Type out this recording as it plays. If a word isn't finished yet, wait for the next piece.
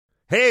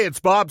Hey, it's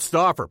Bob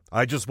Stauffer.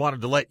 I just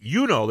wanted to let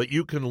you know that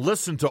you can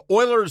listen to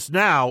Oilers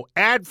Now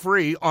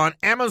ad-free on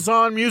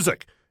Amazon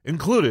Music,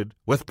 included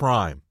with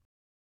Prime.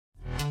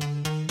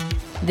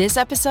 This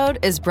episode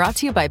is brought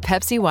to you by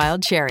Pepsi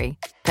Wild Cherry.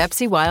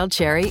 Pepsi Wild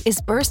Cherry is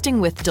bursting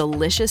with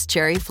delicious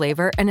cherry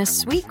flavor and a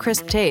sweet,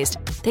 crisp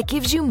taste that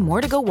gives you more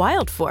to go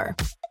wild for.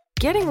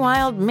 Getting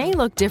wild may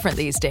look different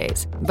these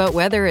days, but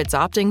whether it's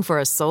opting for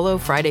a solo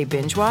Friday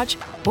binge watch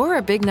or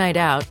a big night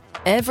out,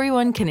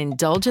 everyone can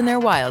indulge in their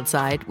wild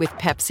side with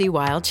Pepsi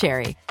Wild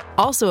Cherry.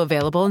 Also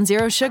available in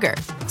Zero Sugar.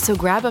 So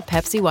grab a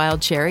Pepsi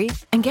Wild Cherry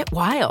and get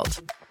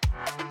wild.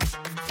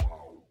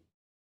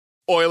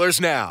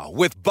 Oilers Now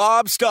with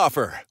Bob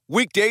Stauffer.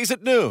 Weekdays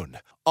at noon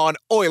on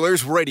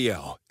Oilers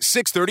Radio,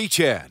 630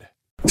 CHED.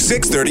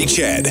 630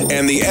 CHED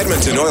and the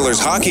Edmonton Oilers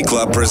Hockey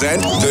Club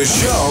present the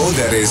show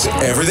that is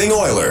everything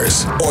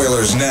Oilers.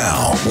 Oilers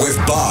Now with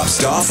Bob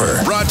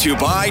Stauffer. Brought to you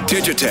by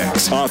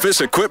Digitex.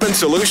 Office Equipment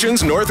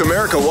Solutions North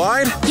America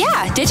wide?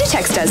 Yeah,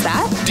 Digitex does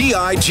that.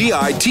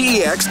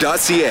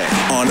 digitex.ca.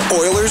 On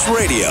Oilers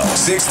Radio,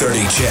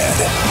 630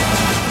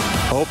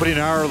 CHED. Opening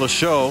hour of the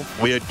show,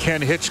 we had Ken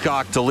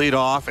Hitchcock to lead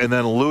off and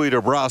then Louis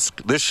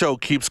DeBrusque. This show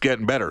keeps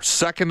getting better.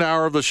 Second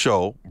hour of the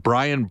show,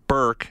 Brian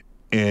Burke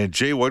and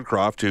Jay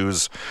Woodcroft,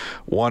 who's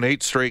won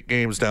 8 straight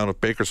games down at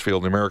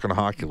Bakersfield in the American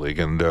Hockey League,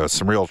 and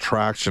some real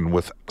traction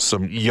with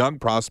some young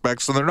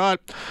prospects. And they're not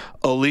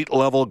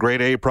elite-level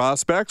grade A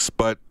prospects,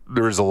 but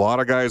there's a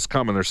lot of guys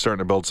coming. They're starting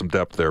to build some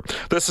depth there.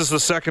 This is the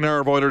second hour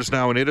of Oilers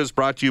Now, and it is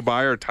brought to you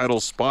by our title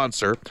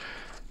sponsor,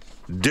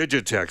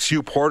 Digitex.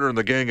 Hugh Porter and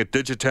the gang at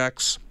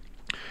Digitex,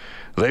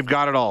 they've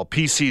got it all.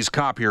 PCs,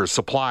 copiers,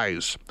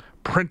 supplies,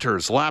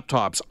 printers,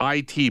 laptops,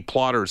 IT,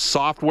 plotters,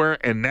 software,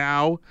 and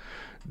now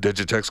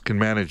Digitex can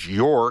manage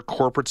your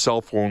corporate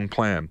cell phone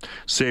plan,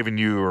 saving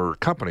your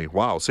company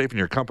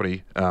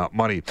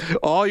money.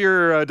 All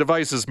your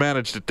devices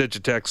managed at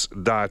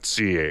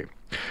digitex.ca.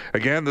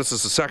 Again, this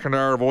is the second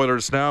hour of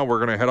Oilers Now. We're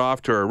going to head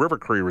off to our River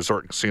Cree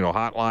Resort and Casino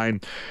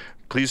hotline.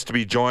 Pleased to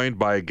be joined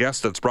by a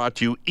guest that's brought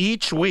to you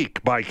each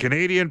week by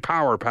Canadian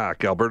Power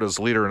Pack, Alberta's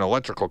leader in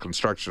electrical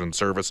construction and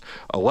service,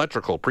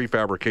 electrical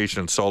prefabrication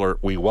and solar.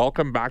 We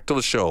welcome back to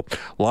the show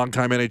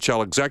longtime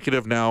NHL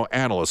executive, now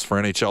analyst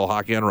for NHL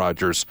Hockey and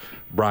Rogers,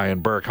 Brian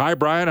Burke. Hi,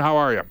 Brian. How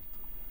are you?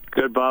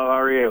 Good, Bob. How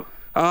are you?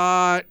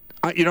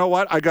 You know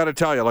what? I got to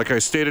tell you, I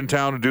stayed in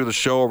town to do the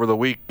show over the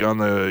week on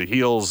the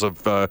heels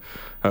of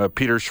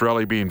Peter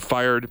Chiarelli being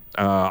fired.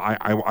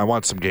 I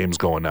want some games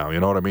going now. You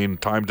know what I mean?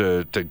 Time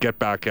to get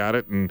back at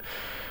it. And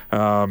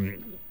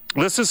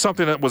this is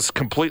something that was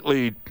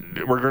completely.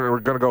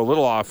 We're going to go a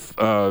little off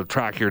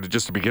track here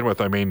to begin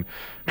with. I mean,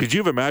 could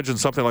you have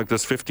imagined something like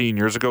this 15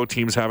 years ago?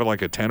 Teams having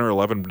like a 10 or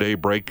 11 day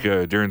break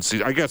during the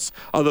season. I guess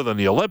other than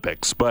the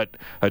Olympics, but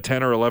a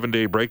 10 or 11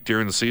 day break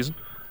during the season.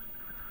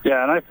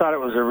 Yeah, and I thought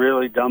it was a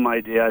really dumb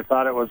idea. I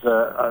thought it was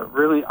a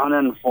really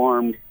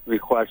uninformed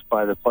request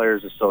by the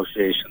Players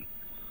Association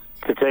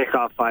to take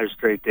off 5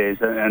 straight days.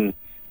 And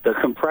the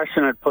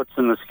compression it puts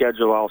in the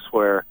schedule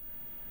elsewhere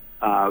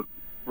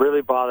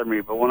really bothered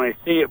me. But when I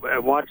see it, I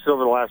watched it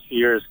over the last few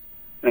years,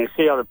 and I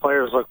see how the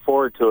players look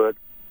forward to it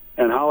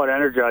and how it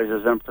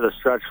energizes them for the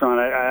stretch run,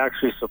 I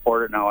actually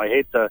support it now. I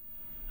hate the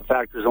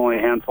fact there's only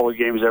a handful of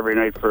games every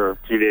night for a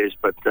few days,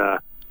 but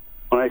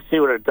when I see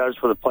what it does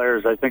for the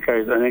players, I think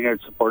I'd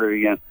support it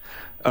again.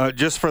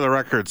 Just for the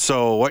record,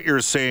 so what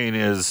you're saying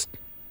is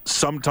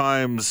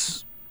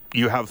sometimes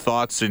you have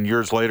thoughts and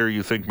years later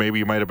you think maybe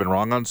you might have been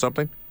wrong on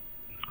something?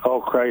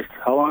 Oh, Christ.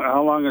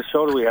 How long a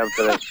show do we have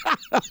today?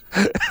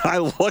 I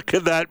look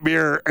in that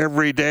mirror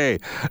every day,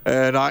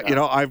 and I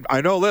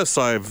know this.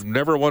 I've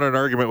never won an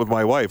argument with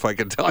my wife, I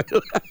can tell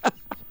you that.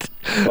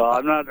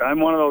 Well, I'm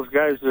one of those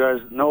guys who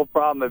has no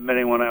problem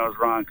admitting when I was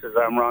wrong, because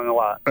I'm wrong a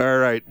lot. All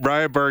right.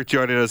 Brian Burke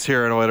joining us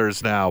here on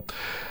Oilers Now.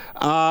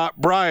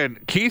 Brian,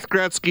 Keith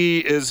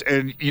Gretzky is,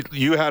 and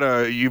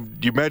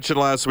you mentioned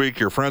last week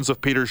you're friends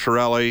with Peter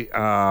Chiarelli.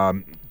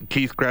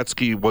 Keith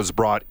Gretzky was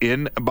brought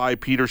in by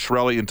Peter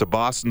Chiarelli into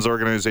Boston's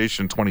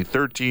organization in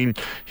 2013.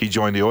 He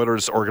joined the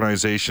Oilers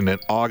organization in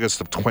August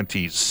of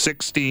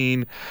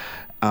 2016.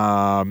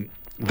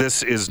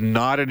 This is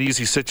not an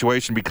easy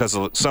situation because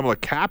of some of the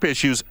cap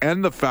issues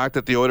and the fact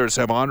that the Oilers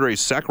have Andrej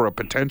Sekera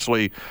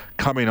potentially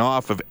coming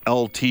off of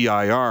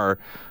LTIR.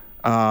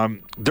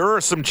 There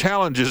are some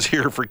challenges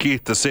here for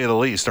Keith, to say the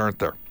least, aren't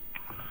there?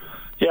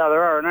 Yeah,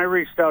 there are, and I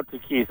reached out to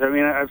Keith. I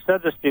mean, I've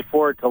said this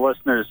before to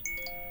listeners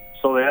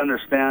so they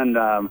understand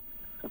the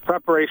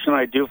preparation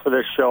I do for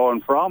this show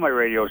and for all my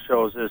radio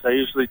shows is I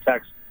usually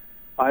text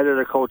either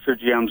the coach or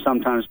GM,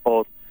 sometimes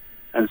both,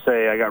 and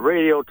say, I got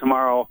radio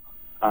tomorrow.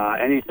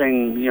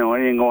 Anything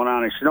going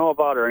on I should know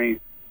about, and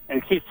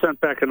Keith sent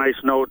back a nice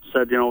note,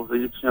 said,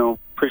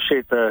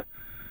 appreciate the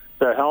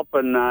help,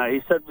 and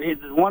he said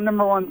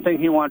number one thing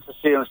he wants to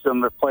see is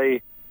them to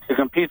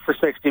compete for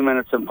 60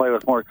 minutes and play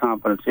with more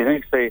confidence. He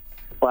thinks they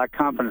lack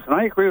confidence, and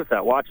I agree with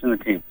that. Watching the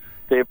team,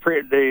 they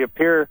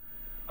appear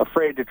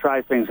afraid to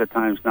try things at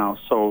times now.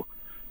 So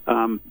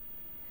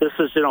this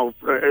is,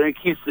 I think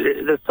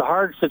it's a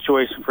hard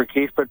situation for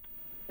Keith, but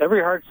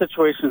every hard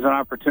situation is an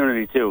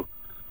opportunity, too,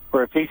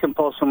 where if he can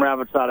pull some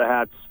rabbits out of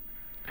hats,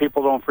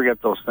 people don't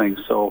forget those things.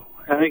 So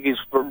I think he's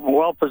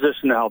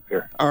well-positioned to help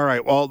here. All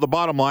right. Well, the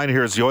bottom line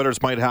here is the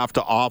Oilers might have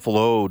to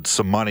offload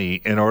some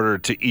money in order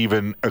to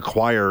even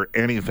acquire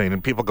anything.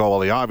 And people go, well,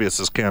 the obvious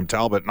is Cam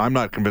Talbot. And I'm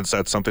not convinced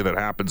that's something that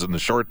happens in the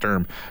short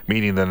term,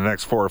 meaning in the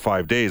next 4 or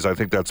 5 days. I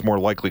think that's more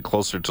likely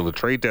closer to the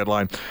trade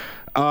deadline.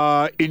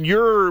 In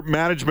your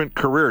management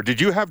career,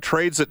 did you have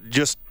trades that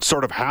just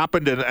sort of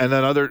happened and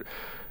then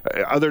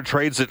other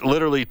trades that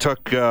literally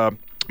took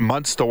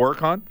months to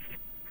work on?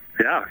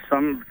 Yeah,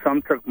 some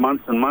took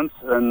months and months,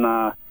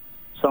 and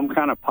some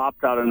kind of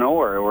popped out of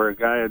nowhere. Where a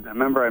guy, I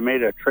remember I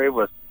made a trade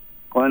with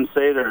Glenn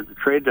Sather at the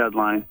trade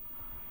deadline.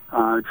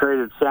 I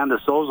traded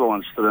Sandis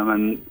Ozolinsh to them,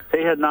 and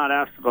they had not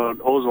asked about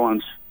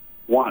Ozolinsh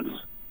once.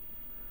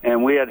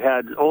 And we had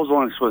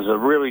Ozolinsh was a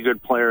really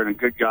good player and a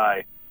good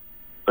guy,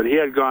 but he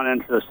had gone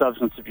into the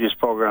substance abuse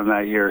program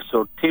that year,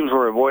 so teams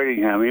were avoiding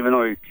him, even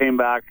though he came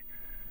back,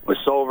 was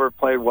sober,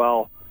 played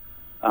well.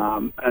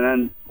 And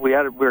then we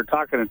were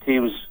talking to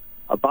teams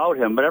about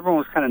him, but everyone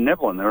was kind of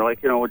nibbling. They were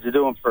like, would you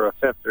do him for a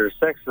fifth or a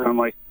sixth? And I'm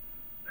like,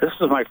 this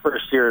is my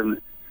first year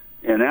in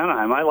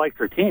Anaheim. I liked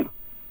their team.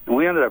 And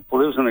we ended up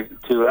losing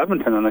to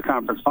Edmonton in the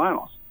conference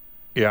finals.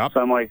 Yeah.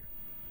 So I'm like,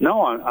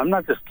 no, I'm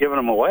not just giving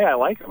him away. I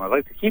like him. I'd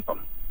like to keep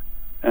him.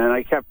 And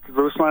I kept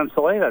Ruslan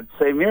Saleh that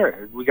same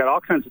year. We got all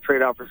kinds of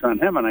trade offers on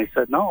him, and I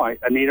said, no, I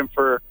need him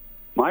for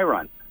my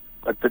run.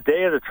 But the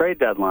day of the trade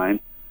deadline,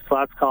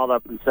 Slats called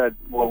up and said,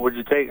 well, would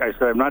you take? I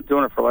said, I'm not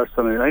doing it for less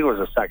than, I think it was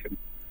a second.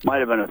 Might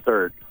have been a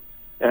third.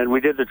 And we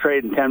did the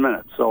trade in 10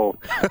 minutes. So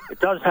it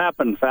does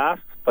happen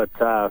fast, but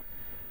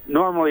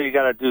normally you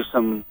got to do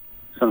some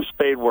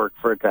spade work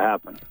for it to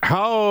happen.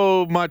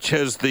 How much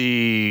has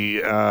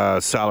the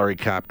salary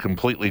cap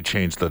completely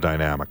changed the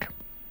dynamic?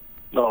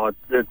 No,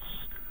 it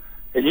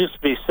used to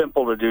be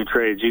simple to do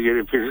trades.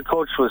 If your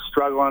coach was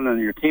struggling and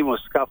your team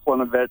was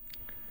scuffling a bit,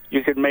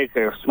 you could make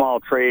a small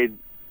trade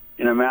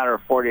in a matter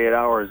of 48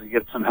 hours and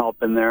get some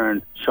help in there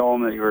and show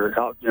them that you were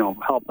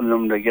helping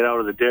them to get out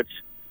of the ditch.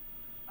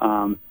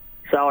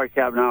 Salary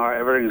cap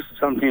now,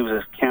 some teams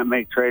just can't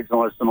make trades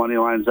unless the money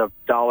lines up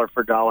dollar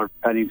for dollar,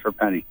 penny for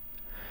penny.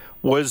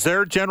 Was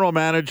there general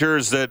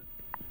managers that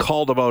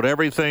called about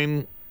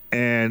everything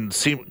and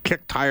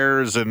kicked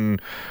tires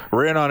and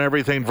ran on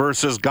everything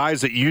versus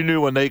guys that you knew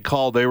when they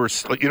called, they were,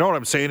 you know what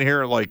I'm saying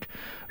here? Like,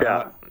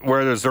 yeah.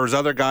 Where there was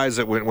other guys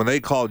that when they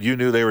called, you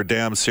knew they were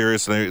damn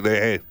serious, and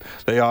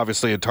they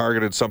obviously had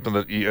targeted something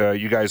that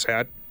you guys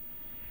had.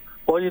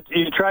 Well, you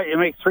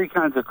make three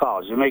kinds of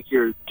calls. You make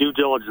your due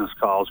diligence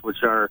calls, which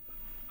are,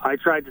 I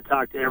tried to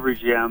talk to every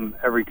GM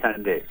every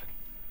 10 days.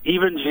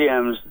 Even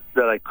GMs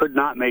that I could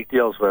not make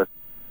deals with,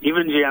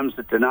 even GMs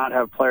that did not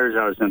have players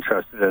I was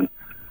interested in.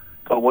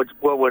 But what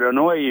would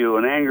annoy you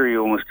and anger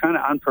you and was kind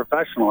of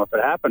unprofessional if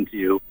it happened to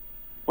you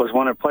was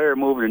when a player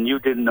moved and you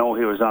didn't know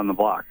he was on the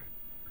block.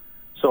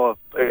 So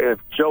if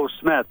Joe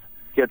Smith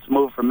gets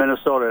moved from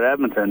Minnesota to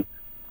Edmonton,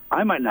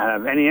 I might not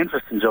have any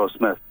interest in Joe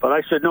Smith, but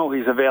I should know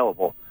he's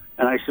available,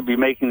 and I should be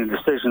making a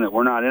decision that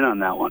we're not in on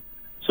that one.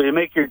 So you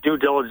make your due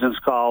diligence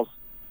calls,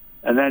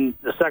 and then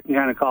the second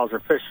kind of calls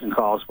are fishing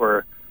calls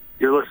where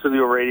you're listening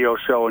to a radio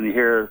show and you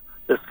hear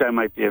this guy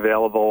might be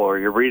available, or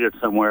you read it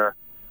somewhere,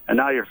 and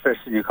now you're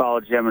fishing. You call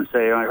a GM and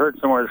say, I heard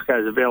somewhere this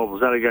guy's available.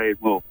 Is that a guy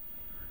you'd move?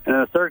 And then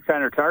the third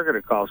kind are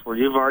targeted calls where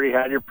you've already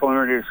had your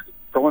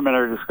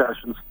preliminary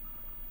discussions,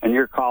 and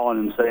you're calling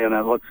and saying,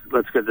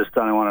 let's get this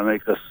done. I want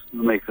to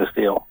make this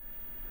deal.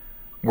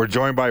 We're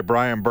joined by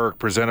Brian Burke,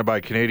 presented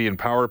by Canadian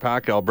Power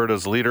Pack,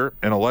 Alberta's leader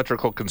in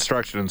electrical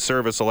construction and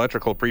service,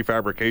 electrical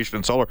prefabrication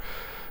and solar.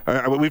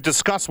 We've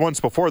discussed once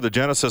before the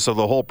genesis of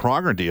the whole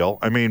Pronger deal.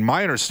 I mean,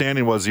 my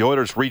understanding was the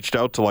Oilers reached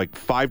out to like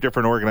 5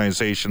 different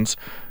organizations.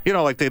 You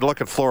know, like they'd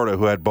look at Florida,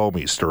 who had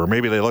Bouwmeester, or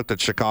maybe they looked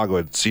at Chicago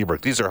at Seabrook.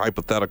 These are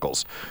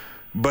hypotheticals.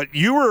 But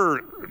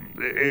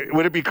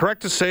would it be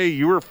correct to say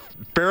you were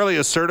fairly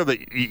assertive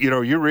that,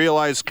 you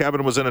realized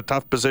Kevin was in a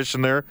tough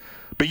position there,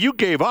 but you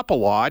gave up a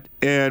lot.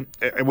 And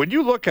when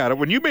you look at it,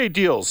 when you made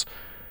deals,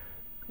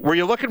 were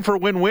you looking for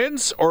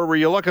win-wins, or were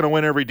you looking to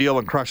win every deal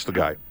and crush the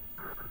guy?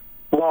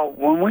 Well,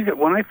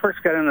 when I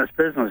first got in this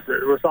business,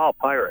 it was all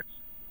pirates.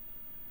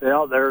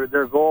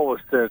 Their goal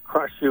was to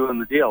crush you in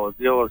the deal.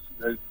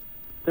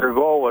 Their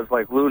goal was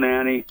like Lou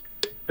Nanne,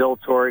 Bill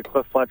Torrey,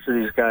 Cliff Fletcher,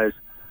 these guys.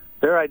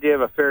 Their idea of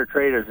a fair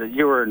trade is that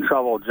you were in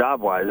trouble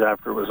job-wise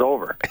after it was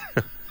over.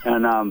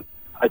 And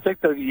I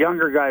think the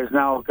younger guys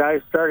now,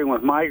 guys starting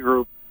with my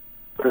group,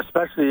 but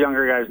especially the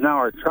younger guys now,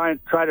 are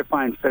try to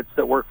find fits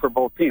that work for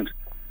both teams.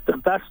 The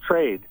best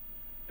trade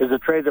is a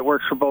trade that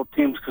works for both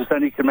teams, because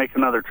then you can make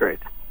another trade.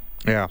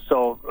 Yeah.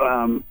 So,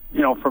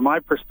 from my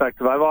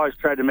perspective, I've always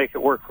tried to make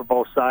it work for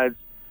both sides.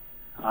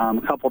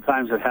 A couple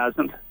times it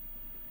hasn't.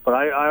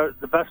 But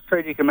the best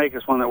trade you can make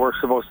is one that works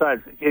for both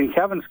sides. In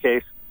Kevin's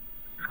case,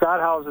 Scott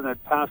Housen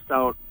had passed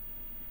out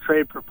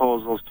trade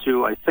proposals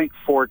to, I think,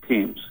 4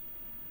 teams.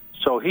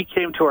 So he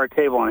came to our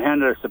table and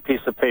handed us a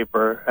piece of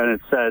paper, and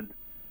it said,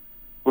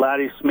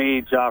 Laddie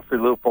Smee,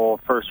 Joffrey Lupo,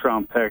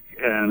 first-round pick,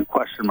 and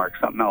question mark,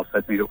 something else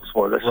I think it was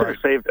for. They should have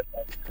saved it.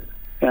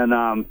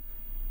 And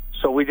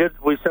so we said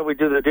we'd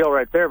do the deal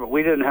right there, but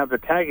we didn't have the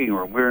tagging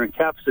room. We were in a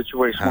cap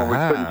situation where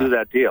we couldn't do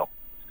that deal.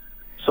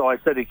 So I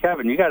said to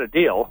Kevin, you got a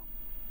deal.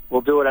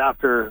 We'll do it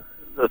after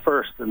the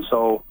first. And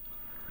so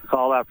I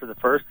called after the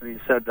first, and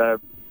he said,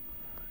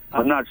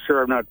 I'm not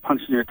sure I'm not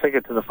punching your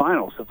ticket to the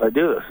finals if I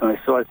do this. And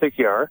I said, I think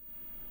you are.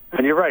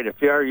 And you're right. If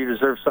you are, you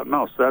deserve something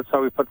else. So that's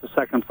how we put the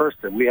second first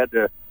in. We had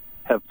to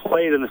have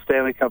played in the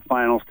Stanley Cup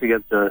Finals to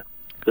get the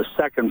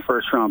second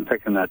first-round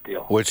pick in that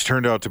deal. Which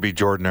turned out to be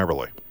Jordan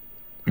Eberle.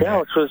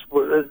 Yeah, which was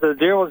the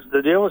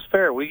deal was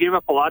fair. We gave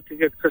up a lot to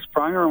get Chris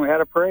Pronger, and we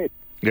had a parade.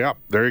 Yeah,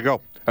 there you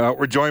go.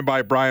 We're joined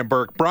by Brian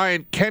Burke.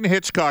 Brian, Ken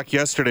Hitchcock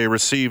yesterday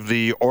received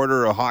the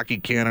Order of Hockey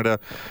Canada.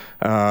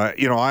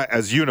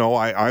 As you know,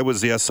 I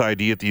was the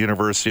SID at the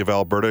University of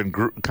Alberta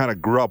and kind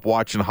of grew up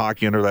watching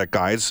hockey under that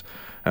guise.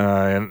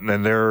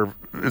 And there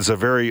is a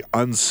very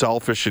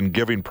unselfish and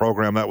giving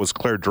program. That was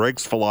Claire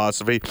Drake's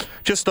philosophy.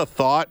 Just a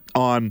thought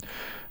on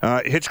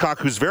Hitchcock,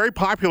 who's very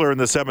popular in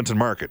this Edmonton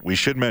market. We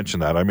should mention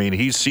that. I mean,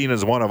 he's seen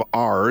as one of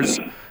ours,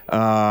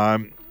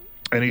 and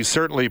he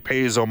certainly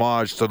pays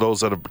homage to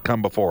those that have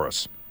come before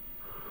us.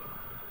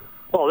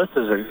 Well, this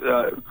is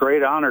a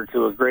great honor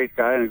to a great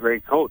guy and a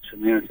great coach. I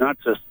mean, it's not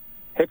just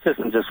Hitch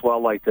isn't just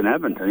well liked in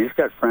Edmonton. He's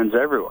got friends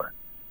everywhere,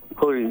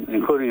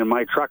 including in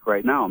my truck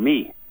right now,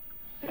 me.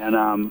 And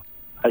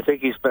I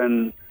think he's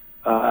been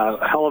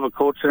a hell of a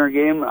coach in our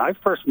game. I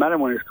first met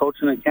him when he was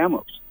coaching in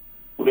Kamloops.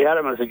 We had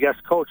him as a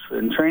guest coach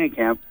in training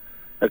camp.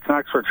 The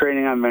Canucks were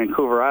training on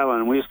Vancouver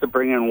Island, and we used to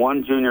bring in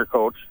one junior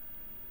coach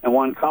and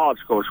one college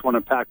coach, one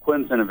of Pat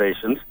Quinn's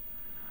innovations.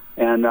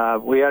 And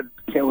we had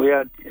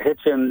Hitch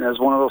in as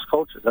one of those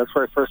coaches. That's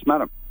where I first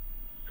met him.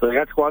 So they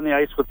got to go on the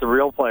ice with the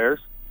real players,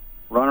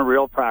 run a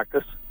real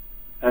practice,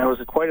 and it was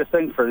quite a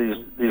thing for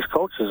these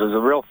coaches. It was a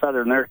real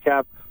feather in their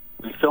cap.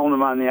 We filmed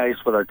them on the ice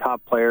with our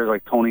top players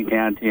like Tony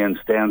Canty and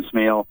Stan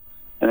Smeal,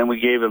 and then we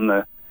gave him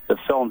the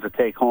film to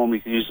take home.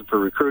 He could use it for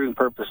recruiting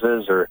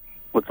purposes or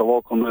with the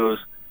local news.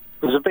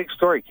 It was a big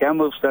story.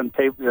 Kamloops sent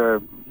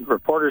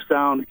reporters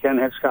down, Ken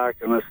Hitchcock,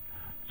 and this.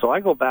 So I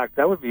go back,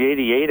 that would be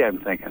 88, I'm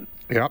thinking.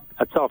 Yeah.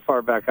 That's how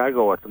far back I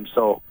go with him.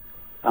 So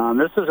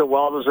this is a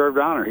well-deserved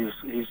honor.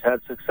 He's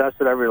had success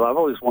at every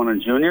level. He's won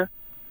in junior,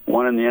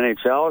 won in the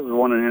NHL, he's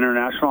won in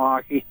international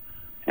hockey.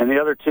 And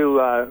the other two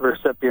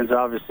recipients,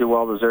 obviously,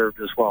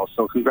 well-deserved as well.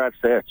 So congrats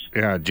to Hitch.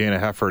 Yeah, Jana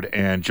Hefford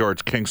and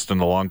George Kingston,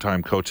 the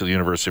longtime coach of the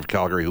University of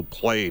Calgary, who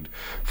played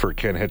for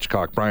Ken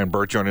Hitchcock. Brian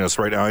Burke joining us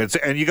right now.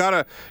 And you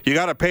gotta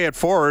pay it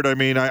forward. I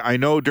mean, I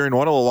know during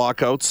one of the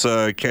lockouts,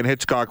 Ken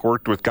Hitchcock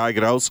worked with Guy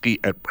Godowski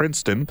at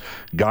Princeton.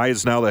 Guy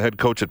is now the head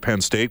coach at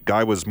Penn State.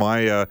 Guy was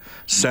my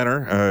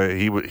center.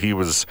 He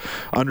was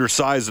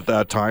undersized at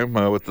that time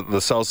with the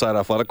Southside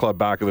Athletic Club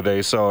back in the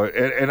day. So,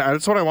 and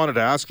that's what I wanted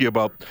to ask you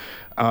about.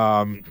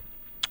 There's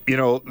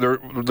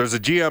a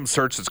GM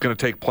search that's going to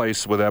take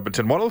place with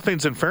Edmonton. One of the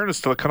things, in fairness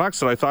to the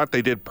Canucks, that I thought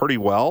they did pretty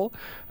well,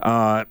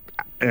 and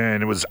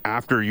it was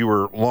after you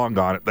were long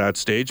gone at that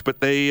stage, but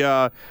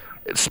they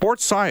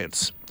sports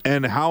science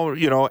and how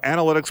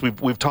analytics.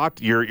 We've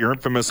talked your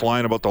infamous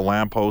line about the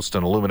lamppost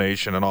and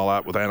illumination and all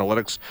that with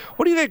analytics.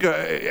 What do you think?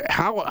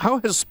 How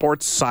has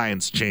sports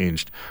science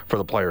changed for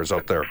the players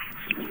out there?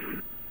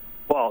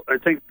 Well, I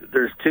think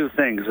there's two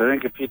things. I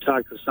think if you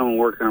talk to someone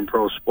working on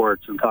pro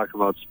sports and talk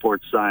about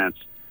sports science,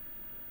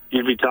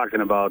 you'd be talking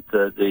about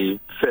the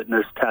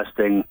fitness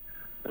testing,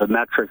 the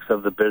metrics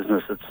of the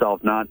business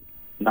itself, not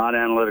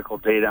analytical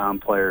data on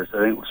players. I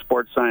think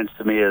sports science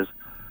to me is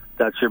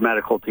that's your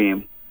medical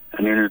team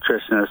and your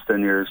nutritionist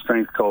and your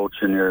strength coach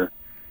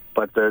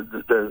but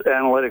the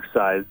analytics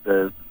side,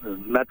 the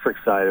metric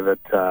side of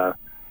it, the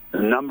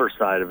number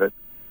side of it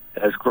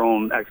has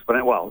grown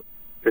exponentially. Well,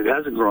 it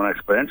hasn't grown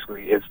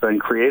exponentially. It's been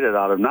created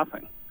out of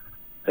nothing.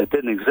 It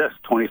didn't exist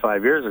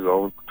 25 years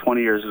ago,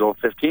 20 years ago,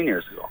 15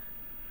 years ago.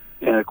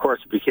 And, of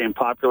course, it became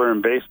popular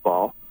in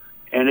baseball.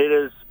 And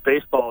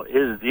baseball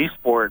is the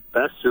sport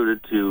best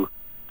suited to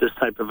this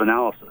type of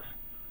analysis.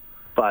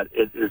 But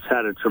it's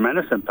had a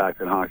tremendous impact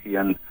in hockey.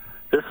 And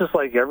this is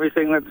like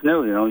everything that's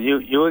new.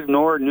 You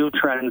ignore new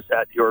trends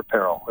at your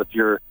peril. If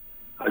you're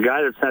a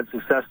guy that's had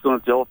success doing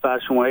it the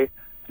old-fashioned way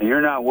and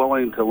you're not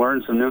willing to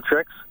learn some new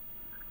tricks,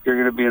 you're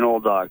going to be an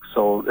old dog.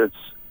 So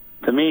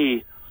to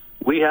me,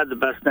 we had the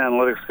best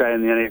analytics guy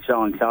in the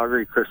NHL in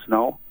Calgary, Chris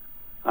Snow.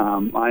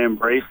 I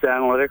embraced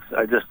analytics.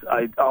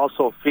 I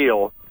also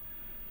feel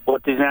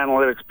what these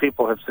analytics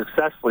people have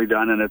successfully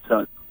done, and it's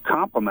a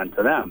compliment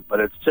to them, but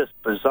it's just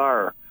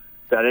bizarre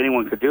that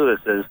anyone could do this,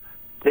 is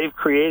they've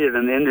created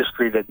an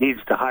industry that needs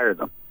to hire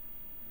them.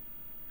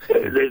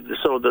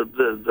 So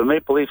the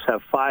Maple Leafs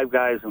have 5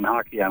 guys in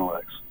hockey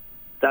analytics.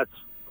 That's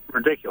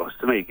ridiculous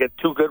to me. Get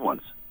 2 good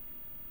ones.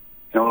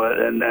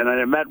 And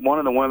I met one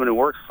of the women who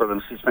works for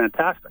them. She's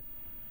fantastic.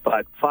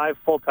 But 5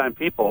 full-time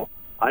people,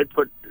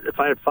 if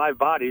I had 5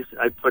 bodies,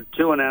 I'd put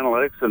 2 in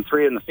analytics and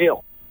 3 in the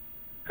field.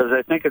 Because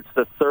I think it's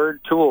the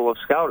third tool of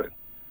scouting.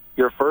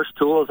 Your first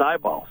tool is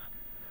eyeballs.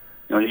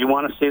 You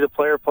want to see the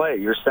player play.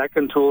 Your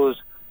second tool is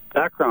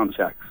background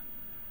checks.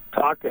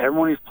 Talk to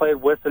everyone he's played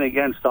with and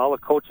against, all the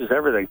coaches,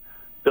 everything.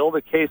 Build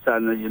a case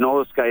on that. You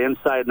know this guy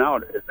inside and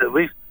out, at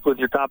least with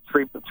your top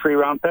three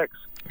round picks.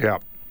 Yeah,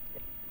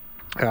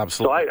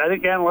 absolutely. So I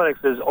think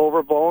analytics is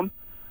overblown.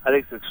 I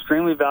think it's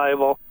extremely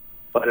valuable,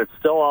 but it's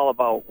still all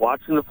about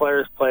watching the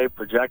players play,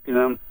 projecting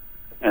them,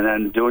 and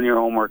then doing your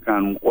homework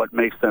on what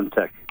makes them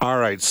tick. All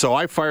right, so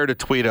I fired a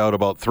tweet out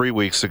about 3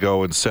 weeks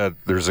ago and said,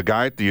 there's a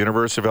guy at the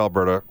University of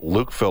Alberta,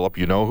 Luke Phillip,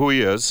 you know who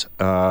he is.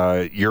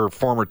 Your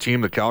former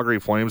team, the Calgary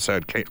Flames,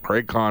 had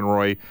Craig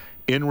Conroy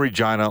in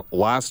Regina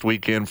last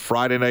weekend,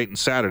 Friday night and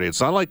Saturday.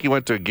 It's not like he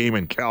went to a game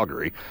in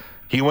Calgary.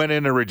 He went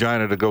into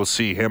Regina to go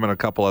see him and a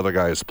couple other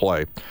guys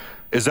play.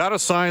 Is that a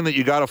sign that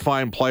you got to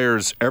find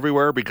players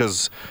everywhere?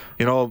 Because,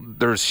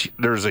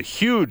 there's a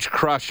huge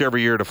crush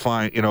every year to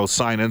find,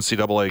 sign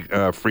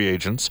NCAA free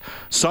agents.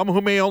 Some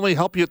who may only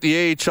help you at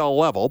the AHL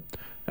level.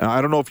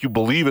 I don't know if you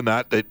believe in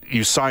that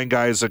you sign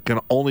guys that can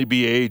only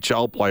be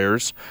AHL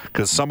players,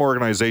 because some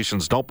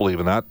organizations don't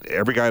believe in that.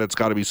 Every guy that's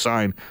got to be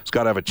signed has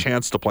got to have a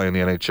chance to play in the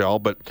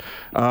NHL. But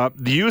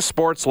the youth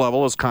sports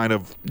level is kind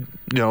of,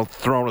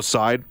 thrown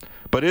aside.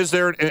 But is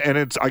there,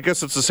 and I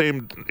guess it's the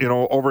same,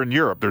 over in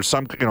Europe. There's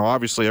some,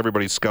 obviously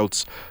everybody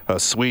scouts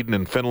Sweden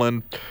and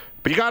Finland.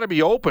 But you got to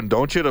be open,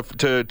 don't you,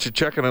 to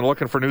checking and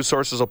looking for new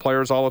sources of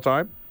players all the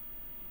time?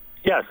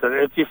 Yes, and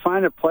if you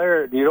find a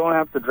player, you don't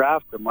have to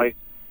draft them. Like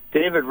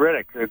David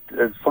Riddick,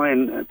 that's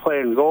playing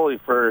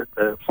goalie for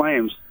the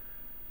Flames,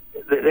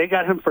 they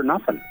got him for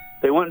nothing.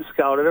 They went and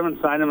scouted him and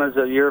signed him as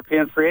a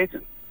European free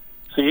agent.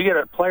 So you get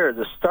a player,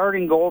 the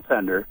starting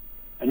goaltender,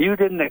 and you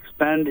didn't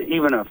expend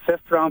even a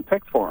fifth-round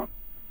pick for him.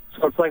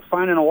 So it's like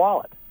finding a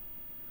wallet.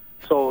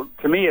 So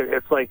to me,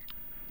 it's like,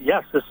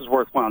 yes, this is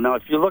worthwhile. Now,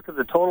 if you look at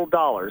the total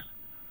dollars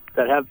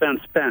that have been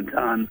spent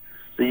on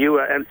the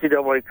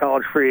NCAA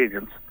college free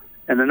agents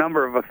and the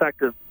number of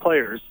effective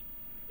players,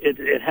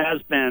 it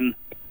has been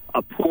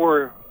a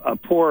poor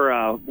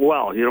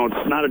well.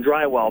 It's not a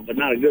dry well, but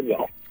not a good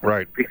well.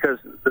 Right. Because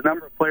the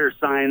number of players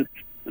signed,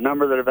 the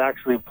number that have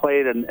actually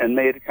played and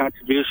made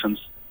contributions,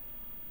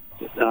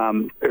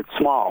 it's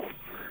small.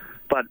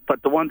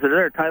 But the ones that are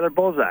there, Tyler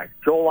Bozak,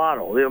 Joel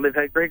Otto, they've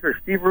had great careers.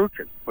 Steve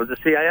Ruchin was a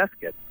CIS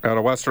kid. Out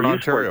of Western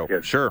Ontario.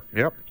 Sure,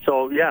 yep.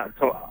 So,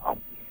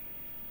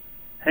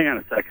 hang on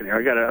a second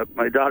here.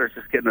 My daughter's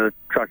just getting in the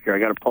truck here. I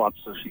got to pull up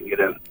so she can get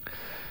in.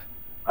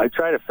 I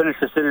try to finish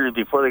this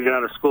interview before they get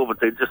out of school, but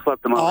they just let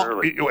them out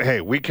early.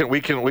 Hey, we can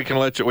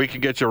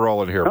get you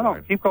rolling here.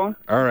 No, keep going.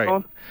 All right.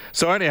 Going.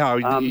 So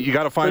anyhow, you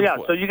got to find.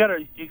 So you got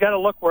to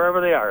look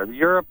wherever they are.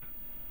 Europe,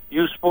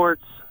 U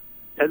Sports,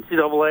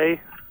 NCAA.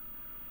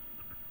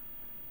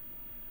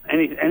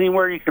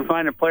 Anywhere you can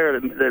find a player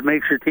that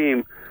makes your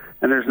team,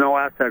 and there's no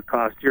asset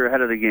cost, you're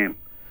ahead of the game.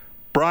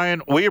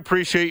 Brian, we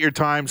appreciate your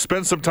time.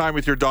 Spend some time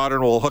with your daughter,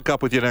 and we'll hook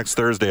up with you next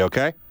Thursday,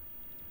 okay?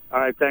 All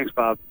right, thanks,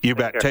 Bob. You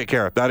bet. Take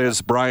care. That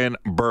is Brian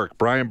Burke.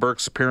 Brian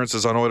Burke's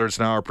appearances on Oilers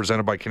Now are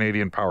presented by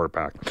Canadian Power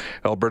Pack,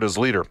 Alberta's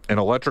leader in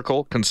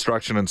electrical,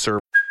 construction, and service.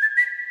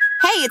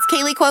 Hey, it's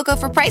Kaylee Cuoco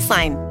for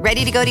Priceline.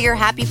 Ready to go to your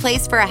happy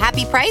place for a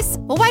happy price?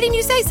 Well, why didn't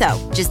you say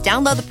so? Just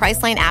download the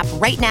Priceline app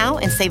right now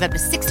and save up to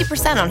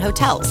 60% on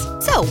hotels.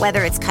 So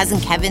whether it's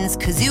Cousin Kevin's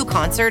Kazoo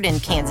Concert in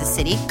Kansas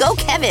City, go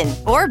Kevin,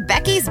 or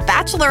Becky's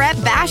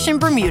Bachelorette Bash in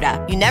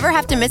Bermuda, you never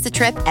have to miss a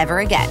trip ever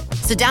again.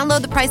 So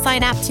download the Priceline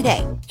app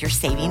today. Your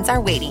savings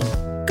are waiting.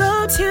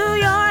 Go to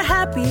your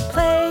happy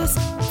place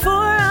for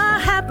a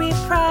happy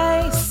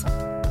price.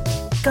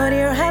 Go to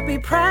your happy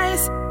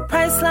price,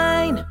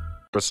 Priceline.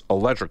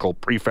 Electrical,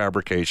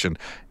 prefabrication,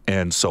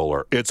 and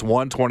solar. It's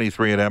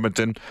 1:23 in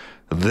Edmonton.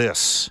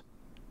 This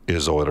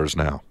is Oilers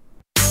Now.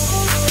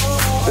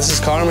 This is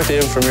Connor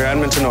McDavid from your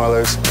Edmonton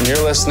Oilers, and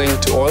you're listening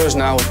to Oilers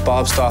Now with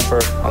Bob Stauffer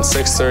on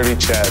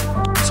 630 CHED.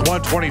 It's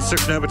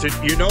 1:26 in Edmonton.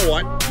 You know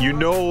what? You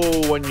know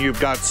when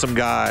you've got some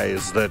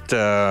guys that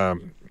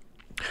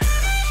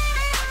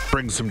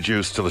bring some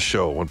juice to the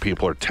show when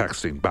people are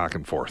texting back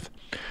and forth.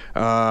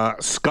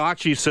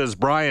 Scotchy says,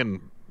 Brian,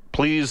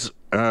 please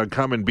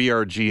come and be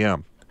our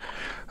GM.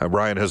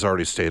 Brian has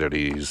already stated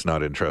he's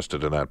not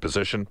interested in that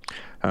position.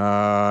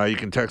 You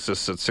can text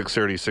us at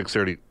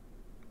 630.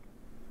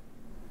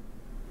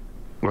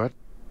 What?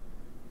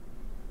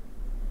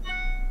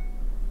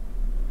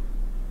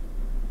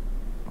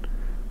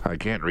 I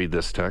can't read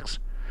this text.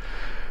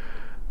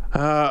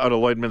 Out of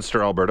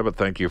Lloydminster, Alberta, but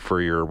thank you for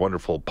your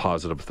wonderful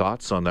positive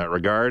thoughts on that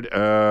regard.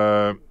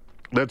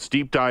 Let's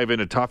deep dive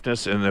into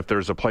toughness and if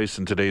there's a place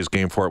in today's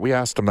game for it. We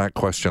asked him that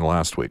question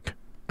last week,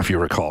 if you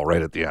recall,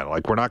 right at the end.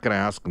 Like, we're not going to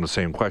ask him the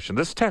same question.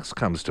 This text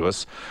comes to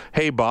us.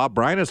 Hey, Bob,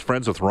 Brian is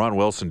friends with Ron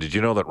Wilson. Did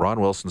you know that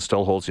Ron Wilson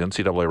still holds the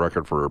NCAA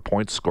record for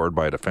points scored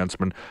by a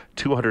defenseman?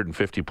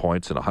 250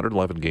 points in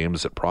 111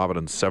 games at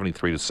Providence,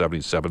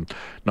 73-77.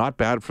 Not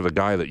bad for the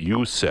guy that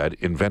you said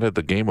invented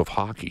the game of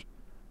hockey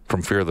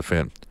from Fear the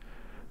Fin.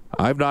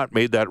 I've not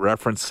made that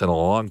reference in a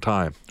long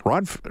time.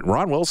 Ron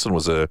Wilson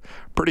was a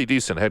pretty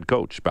decent head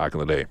coach back in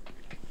the day.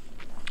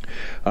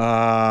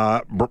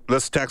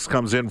 This text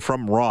comes in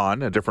from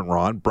Ron, a different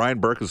Ron. Brian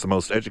Burke is the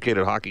most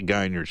educated hockey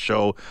guy in your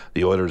show.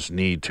 The Oilers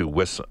need to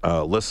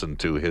listen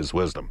to his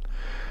wisdom.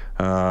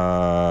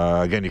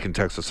 Again, you can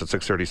text us at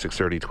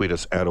 630, tweet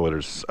us at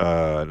Oilers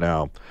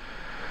Now.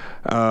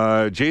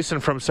 Jason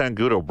from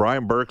Sangudo.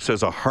 Brian Burke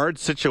says a hard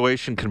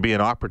situation can be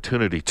an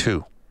opportunity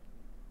too.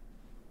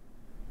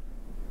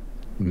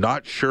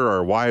 Not sure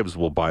our wives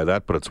will buy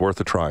that, but it's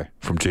worth a try.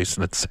 From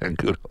Jason at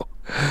Sangudo.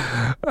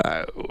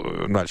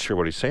 I'm not sure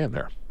what he's saying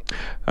there.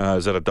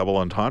 Is that a double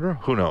entendre?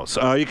 Who knows?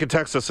 You can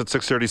text us at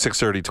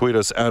 630, tweet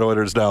us at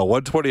Oilers Now.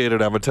 128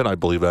 at Edmonton, I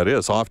believe that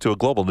is. Off to a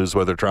global news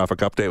weather traffic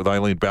update with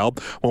Eileen Bell.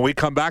 When we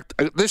come back,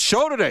 this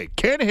show today,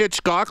 Ken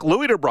Hitchcock,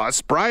 Louis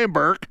DeBrusk, Brian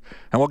Burke,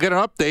 and we'll get an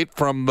update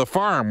from the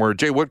farm where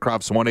Jay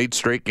Woodcroft's won 8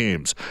 straight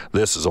games.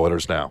 This is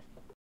Oilers Now.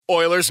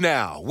 Oilers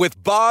Now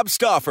with Bob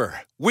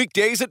Stauffer.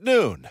 Weekdays at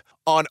noon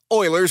on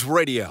Oilers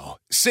Radio,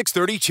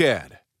 630 CHED.